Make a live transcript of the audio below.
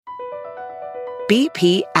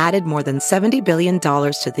BP added more than $70 billion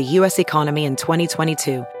to the U.S. economy in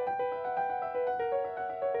 2022.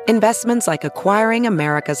 Investments like acquiring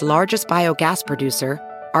America's largest biogas producer,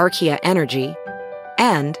 Archaea Energy,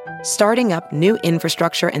 and starting up new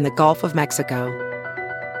infrastructure in the Gulf of Mexico.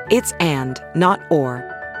 It's and, not or.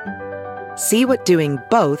 See what doing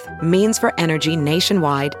both means for energy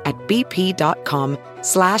nationwide at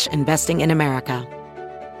bp.com/investing in America.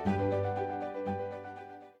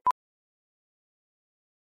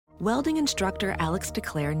 Welding instructor Alex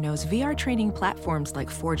DeClaire knows VR training platforms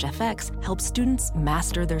like Forge FX help students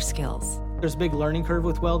master their skills. There's a big learning curve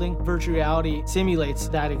with welding. Virtual reality simulates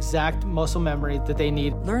that exact muscle memory that they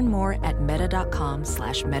need. Learn more at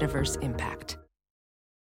meta.com/metaverseimpact.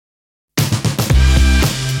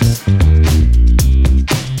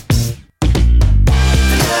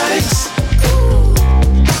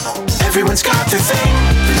 Fanaddicts. Everyone's got their thing.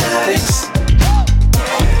 Fanaddicts.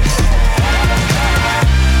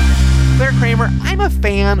 Claire Kramer, I'm a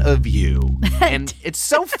fan of you. And it's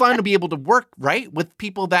so fun to be able to work, right, with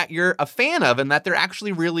people that you're a fan of and that they're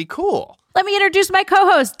actually really cool. Let me introduce my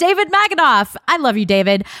co-host, David Maganoff. I love you,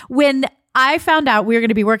 David. When I found out we were going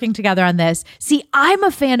to be working together on this, see, I'm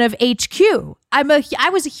a fan of HQ. I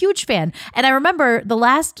was a huge fan. And I remember the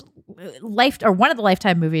last one of the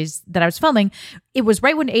Lifetime movies that I was filming, it was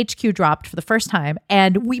right when HQ dropped for the first time.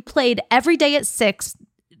 And we played every day at 6,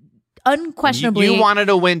 unquestionably. You wanted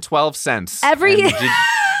to win 12 cents. I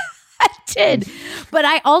did. But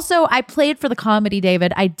I played for the comedy,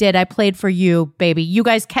 David. I did. I played for you, baby. You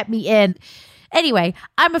guys kept me in. Anyway,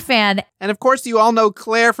 I'm a fan. And of course, you all know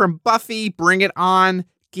Claire from Buffy, Bring It On,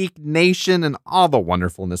 Geek Nation, and all the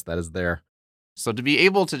wonderfulness that is there. So to be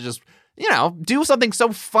able to just, do something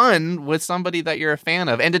so fun with somebody that you're a fan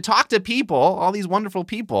of and to talk to people, all these wonderful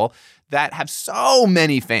people that have so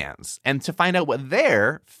many fans and to find out what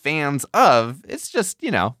they're fans of, it's just,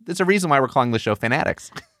 it's a reason why we're calling the show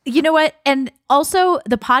Fanaddicts. You know what? And also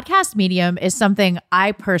the podcast medium is something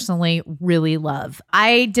I personally really love.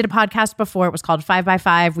 I did a podcast before. It was called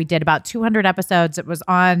 5x5. We did about 200 episodes. It was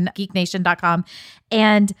on geeknation.com.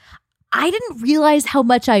 And I didn't realize how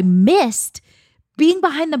much I missed being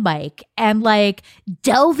behind the mic and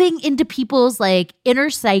delving into people's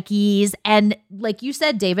inner psyches and, like you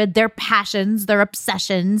said, David, their passions, their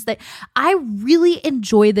obsessions. That I really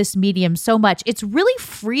enjoy this medium so much. It's really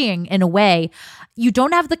freeing in a way. You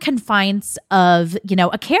don't have the confines of,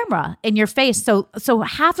 a camera in your face. So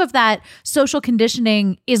half of that social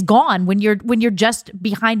conditioning is gone when you're just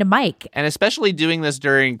behind a mic. And especially doing this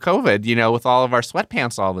during COVID, with all of our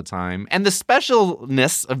sweatpants all the time. And the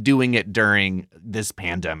specialness of doing it during this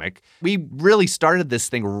pandemic. We really started this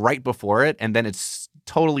thing right before it, and then it's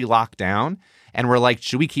totally locked down. And we're like,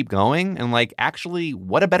 should we keep going? And actually,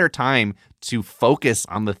 what a better time to focus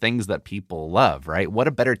on the things that people love, right? What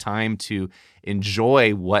a better time to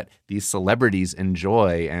enjoy what these celebrities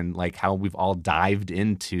enjoy and how we've all dived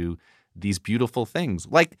into these beautiful things.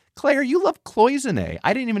 Claire, you love cloisonne.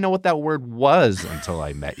 I didn't even know what that word was until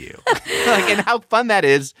I met you. And how fun that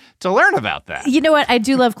is to learn about that. You know what? I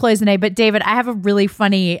do love cloisonne, but David, I have a really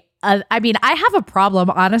funny, I have a problem,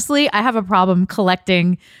 honestly. I have a problem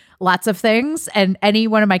collecting lots of things. And any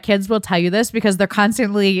one of my kids will tell you this because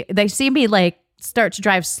they see me start to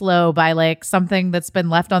drive slow by something that's been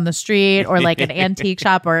left on the street or an antique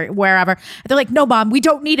shop or wherever. They're like, no, Mom, we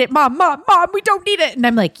don't need it. Mom, we don't need it. And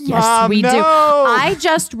I'm like, yes, Mom, we no. do. I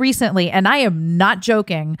just recently, and I am not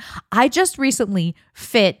joking,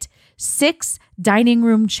 fit 6 dining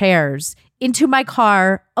room chairs into my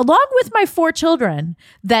car along with my 4 children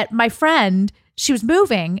that my friend, she was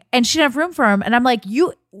moving and she didn't have room for them. And I'm like,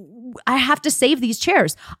 I have to save these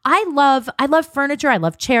chairs. I love furniture. I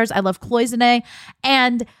love chairs. I love cloisonne.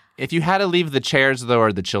 And if you had to leave the chairs though,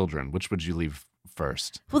 or the children, which would you leave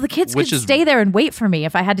first? Well, the kids could stay there and wait for me.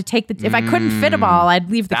 If I had to if I couldn't fit them all, I'd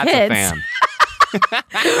leave the kids. That's a fan.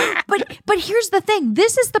 But here's the thing.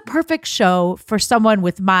 This is the perfect show for someone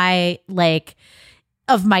with my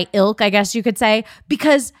of my ilk, I guess you could say,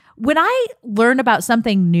 because when I learn about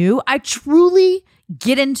something new, I truly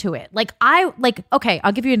get into it. Okay,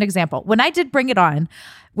 I'll give you an example. When I did Bring It On,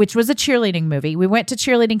 which was a cheerleading movie, we went to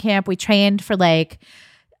cheerleading camp. We trained for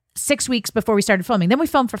 6 weeks before we started filming. Then we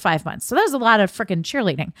filmed for 5 months. So that was a lot of freaking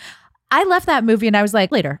cheerleading. I left that movie and I was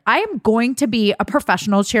like, later, I am going to be a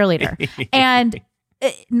professional cheerleader. And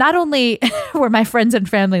not only were my friends and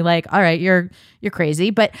family all right, you're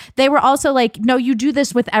crazy, but they were also like, no, you do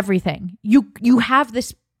this with everything. You have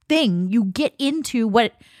this thing. You get into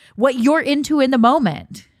what you're into in the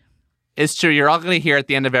moment. It's true. You're all going to hear at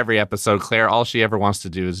the end of every episode, Claire, all she ever wants to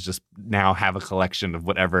do is just now have a collection of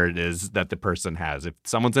whatever it is that the person has. If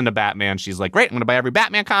someone's into Batman, she's like, great, I'm going to buy every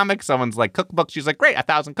Batman comic. Someone's like, cookbooks. She's like, great,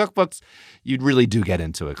 1,000 cookbooks. You really do get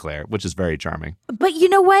into it, Claire, which is very charming. But you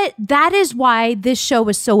know what? That is why this show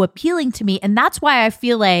was so appealing to me. And that's why I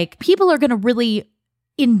feel like people are going to really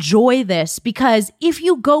enjoy this, because if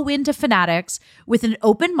you go into Fanaddicts with an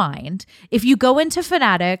open mind, if you go into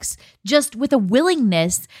Fanaddicts just with a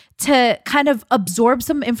willingness to kind of absorb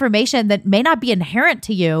some information that may not be inherent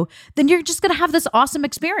to you, then you're just going to have this awesome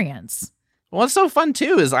experience. Well, what's so fun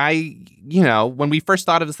too is when we first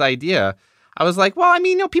thought of this idea, I was like, well,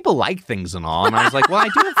 people like things and all. And I was like, well, I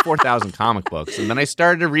do have 4,000 comic books. And then I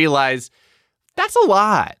started to realize that's a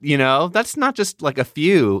lot, that's not just like a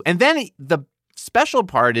few. And then the special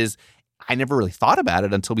part is I never really thought about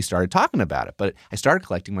it until we started talking about it. But I started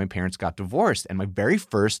collecting when my parents got divorced. And my very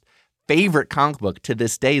first favorite comic book to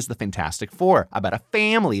this day is The Fantastic Four, about a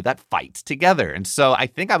family that fights together. And so I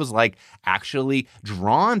think I was like actually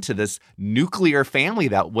drawn to this nuclear family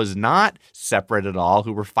that was not separate at all,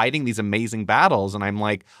 who were fighting these amazing battles. And I'm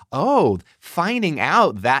like, oh, finding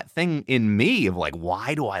out that thing in me of like,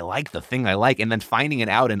 why do I like the thing I like? And then finding it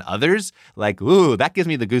out in others, like, ooh, that gives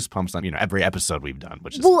me the goosebumps on, every episode we've done,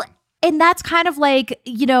 which is fun. And that's kind of like,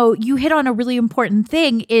 you hit on a really important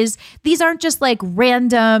thing is these aren't just like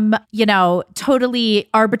random, totally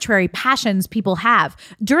arbitrary passions people have.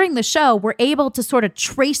 During the show, we're able to sort of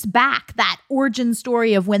trace back that origin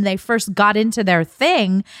story of when they first got into their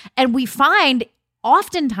thing. And we find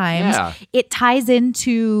oftentimes it ties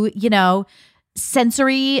into,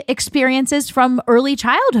 sensory experiences from early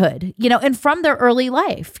childhood, and from their early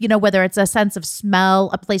life, whether it's a sense of smell,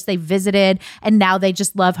 a place they visited, and now they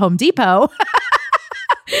just love Home Depot.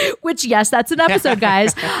 Which, yes, that's an episode,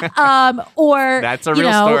 guys. Or that's a real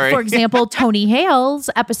story. For example, Tony Hale's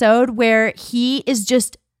episode where he is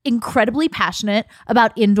just incredibly passionate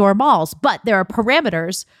about indoor malls, but there are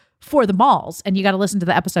parameters for the malls, and you got to listen to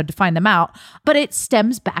the episode to find them out. But it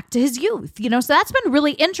stems back to his youth, so that's been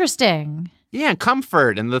really interesting. Yeah,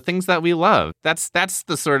 comfort and the things that we love. That's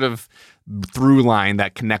the sort of through line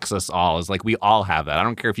that connects us all, is like we all have that. I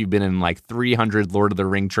don't care if you've been in like 300 Lord of the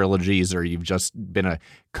Ring trilogies, or you've just been a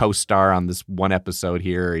co-star on this one episode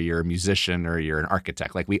here, or you're a musician, or you're an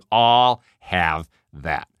architect. Like we all have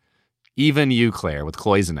that. Even you, Claire, with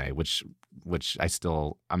Cloisonne, which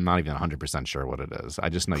I'm not even 100% sure what it is. I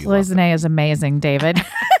just know you love it. Cloisonne is amazing, David.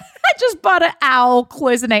 I just bought an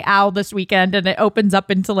Cloisonne owl this weekend, and it opens up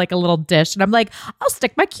into like a little dish. And I'm like, I'll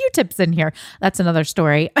stick my Q-tips in here. That's another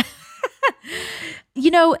story.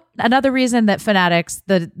 Another reason that Fanaddicts,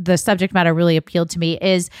 the subject matter really appealed to me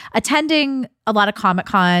is attending a lot of Comic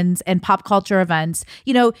Cons and pop culture events.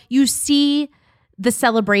 You see the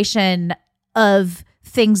celebration of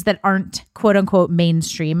things that aren't quote unquote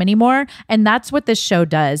mainstream anymore. And that's what this show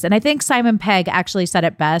does. And I think Simon Pegg actually said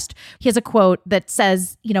it best. He has a quote that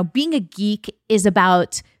says, being a geek is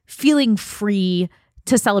about feeling free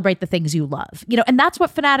to celebrate the things you love, and that's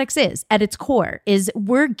what Fanaddicts is at its core, is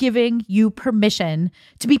we're giving you permission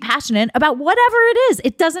to be passionate about whatever it is.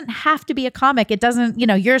 It doesn't have to be a comic. It doesn't,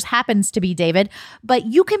 yours happens to be, David, but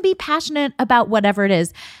you can be passionate about whatever it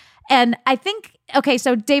is. And I think, okay,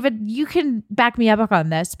 so David, you can back me up on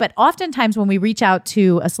this, but oftentimes when we reach out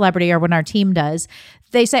to a celebrity, or when our team does,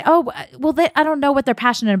 they say, oh, well, I don't know what they're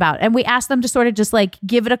passionate about. And we ask them to sort of just like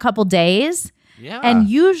give it a couple days. Yeah. And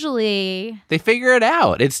usually they figure it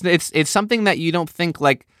out. It's something that you don't think,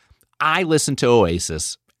 like, I listen to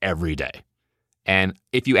Oasis every day. And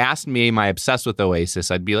if you asked me, am I obsessed with Oasis?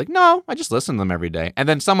 I'd be like, no, I just listen to them every day. And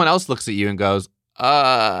then someone else looks at you and goes,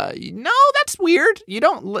 no, that's weird. You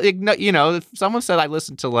don't, if someone said I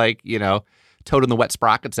listen to Toad and the Wet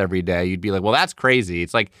Sprockets every day, you'd be like, well, that's crazy.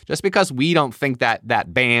 It's like, just because we don't think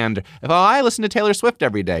that band, I listen to Taylor Swift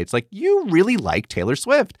every day. It's like, you really like Taylor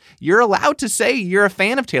Swift. You're allowed to say you're a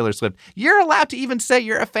fan of Taylor Swift. You're allowed to even say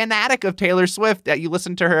you're a fanatic of Taylor Swift, that you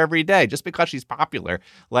listen to her every day just because she's popular.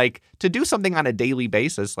 Like, to do something on a daily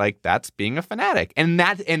basis, like, that's being a fanatic. And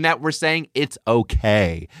that we're saying it's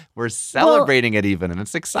okay. We're celebrating it even, and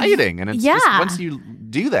it's exciting. And it's just, once you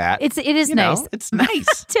do that, it is nice. It's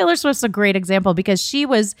nice. Taylor Swift's a great example, because she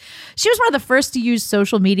was one of the first to use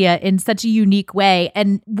social media in such a unique way,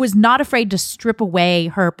 and was not afraid to strip away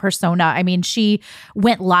her persona. I mean, she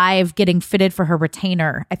went live getting fitted for her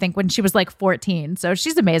retainer, I think, when she was like 14. So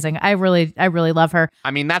she's amazing. I really love her.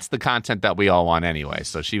 I mean, that's the content that we all want anyway.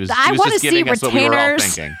 So she was I just giving us what we were all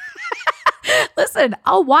thinking. Listen,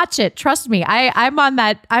 I'll watch it. Trust me. I'm on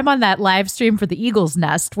that live stream for the Eagle's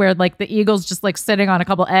Nest where like the eagle's just like sitting on a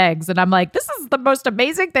couple eggs. And I'm like, this is the most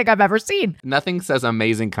amazing thing I've ever seen. Nothing says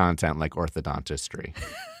amazing content like orthodontistry.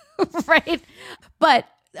 Right. But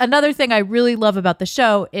another thing I really love about the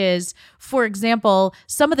show is, for example,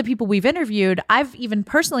 some of the people we've interviewed, I've even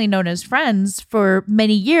personally known as friends for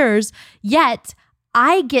many years, yet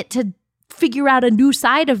I get to figure out a new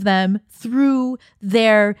side of them through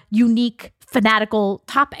their unique fanatical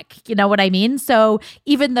topic. You know what I mean? So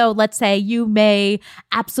even though, let's say, you may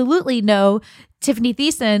absolutely know Tiffany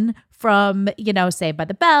Thiessen from, Saved by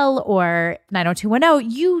the Bell or 90210,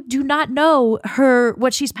 you do not know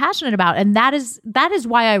what she's passionate about. And that is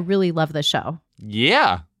why I really love the show.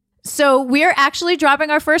 Yeah. So we're actually dropping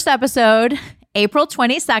our first episode April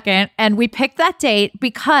 22nd, and we picked that date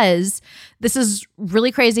because this is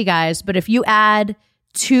really crazy, guys. But if you add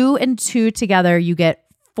 2 and 2 together, you get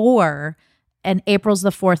 4. And April's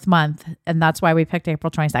the 4th month, and that's why we picked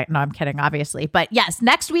April 22nd. No, I'm kidding, obviously. But yes,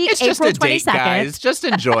 next week, it's April just a 22nd. Date, guys. Just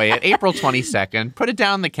enjoy it. April 22nd. Put it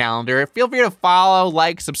down on the calendar. Feel free to follow,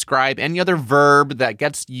 like, subscribe, any other verb that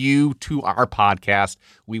gets you to our podcast.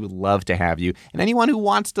 We would love to have you. And anyone who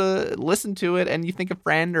wants to listen to it and you think a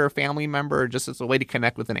friend or a family member, or just as a way to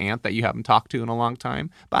connect with an aunt that you haven't talked to in a long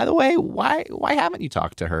time. By the way, why haven't you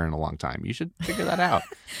talked to her in a long time? You should figure that out.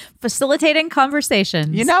 Facilitating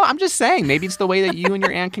conversations. I'm just saying, maybe it's the way that you and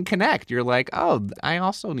your aunt can connect. You're like, oh, I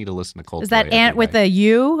also need to listen to Coldplay. Is that aunt with a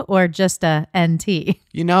U or just a NT?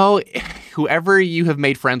 Whoever you have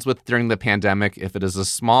made friends with during the pandemic, if it is a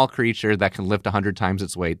small creature that can lift 100 times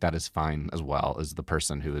its weight, that is fine as well as the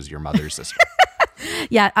person who is your mother's sister.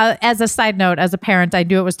 Yeah. As a side note, as a parent, I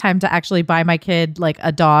knew it was time to actually buy my kid like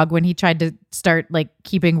a dog when he tried to start like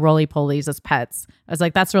keeping roly-polies as pets. I was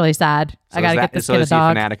like, that's really sad. So I got to get this kid a dog. So is he a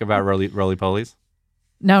fanatic about roly-polies?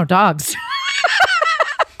 No, dogs.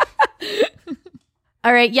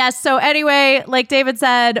 All right. Yes. So anyway, like David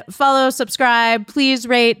said, follow, subscribe, please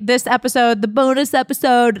rate this episode, the bonus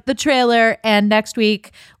episode, the trailer, and next week,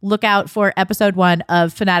 look out for episode 1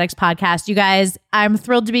 of Fanaddicts podcast. You guys, I'm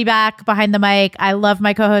thrilled to be back behind the mic. I love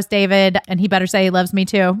my co-host David, and he better say he loves me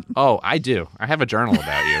too. Oh, I do. I have a journal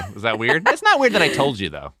about you. Is that weird? It's not weird that I told you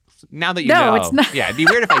though. Now that you know. It's not. Yeah, it'd be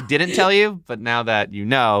weird if I didn't tell you, but now that you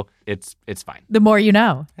know, it's fine. The more you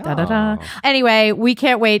know. Oh. Da, da, da. Anyway, we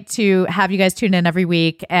can't wait to have you guys tune in every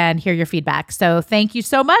week and hear your feedback. So thank you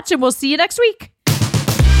so much, and we'll see you next week.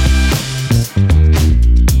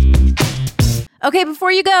 Okay,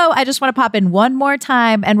 before you go, I just want to pop in one more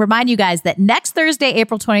time and remind you guys that next Thursday,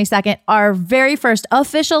 April 22nd, our very first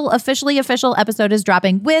officially official episode is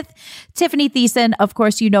dropping with Tiffany Thiessen. Of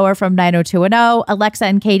course, you know her from 90210, Alexa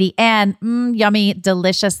and Katie, and yummy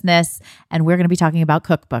deliciousness. And we're going to be talking about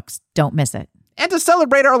cookbooks. Don't miss it. And to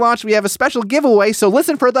celebrate our launch, we have a special giveaway, so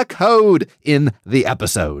listen for the code in the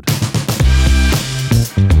episode.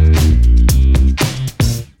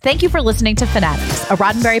 Thank you for listening to Fanaddicts, a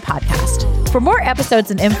Roddenberry podcast. For more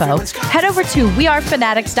episodes and info, head over to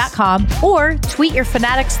wearefanatics.com or tweet your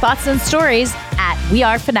Fanaddicts thoughts and stories at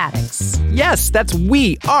wearefanatics. Yes, that's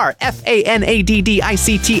We Are, Fanaddicts.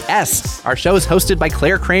 Our show is hosted by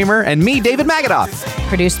Claire Kramer and me, David Magadoff.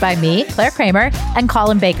 Produced by me, Claire Kramer, and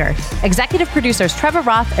Colin Baker. Executive producers Trevor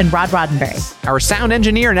Roth and Rod Roddenberry. Our sound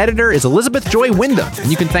engineer and editor is Elizabeth Joy Wyndham,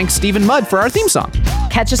 and you can thank Stephen Mudd for our theme song.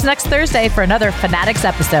 Catch us next Thursday for another Fanaddicts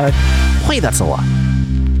episode. Wait, that's a lot.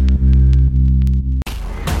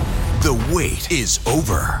 The wait is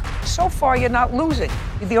over. So far, you're not losing.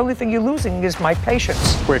 The only thing you're losing is my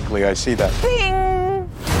patience. Quickly, I see that. Bing!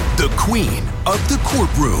 The queen of the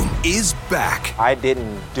courtroom is back. I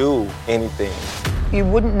didn't do anything. You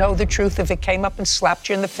wouldn't know the truth if it came up and slapped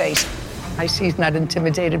you in the face. I see he's not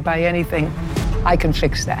intimidated by anything. I can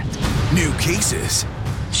fix that. New cases.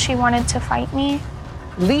 She wanted to fight me.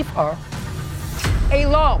 Leave her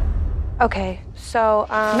alone. Okay, so,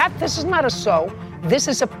 This is not a so. This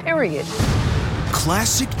is a period.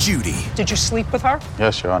 Classic Judy. Did you sleep with her?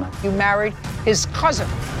 Yes, Your Honor. You married his cousin.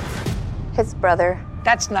 his brother.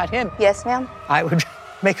 That's not him. Yes, ma'am. I would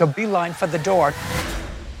make a beeline for the door.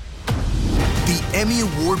 The Emmy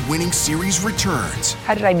Award-winning series returns.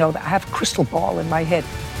 How did I know that? I have a crystal ball in my head.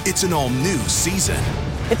 It's an all-new season.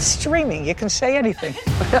 It's streaming. You can say anything.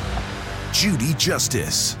 Judy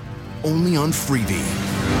Justice. Only on Freevee.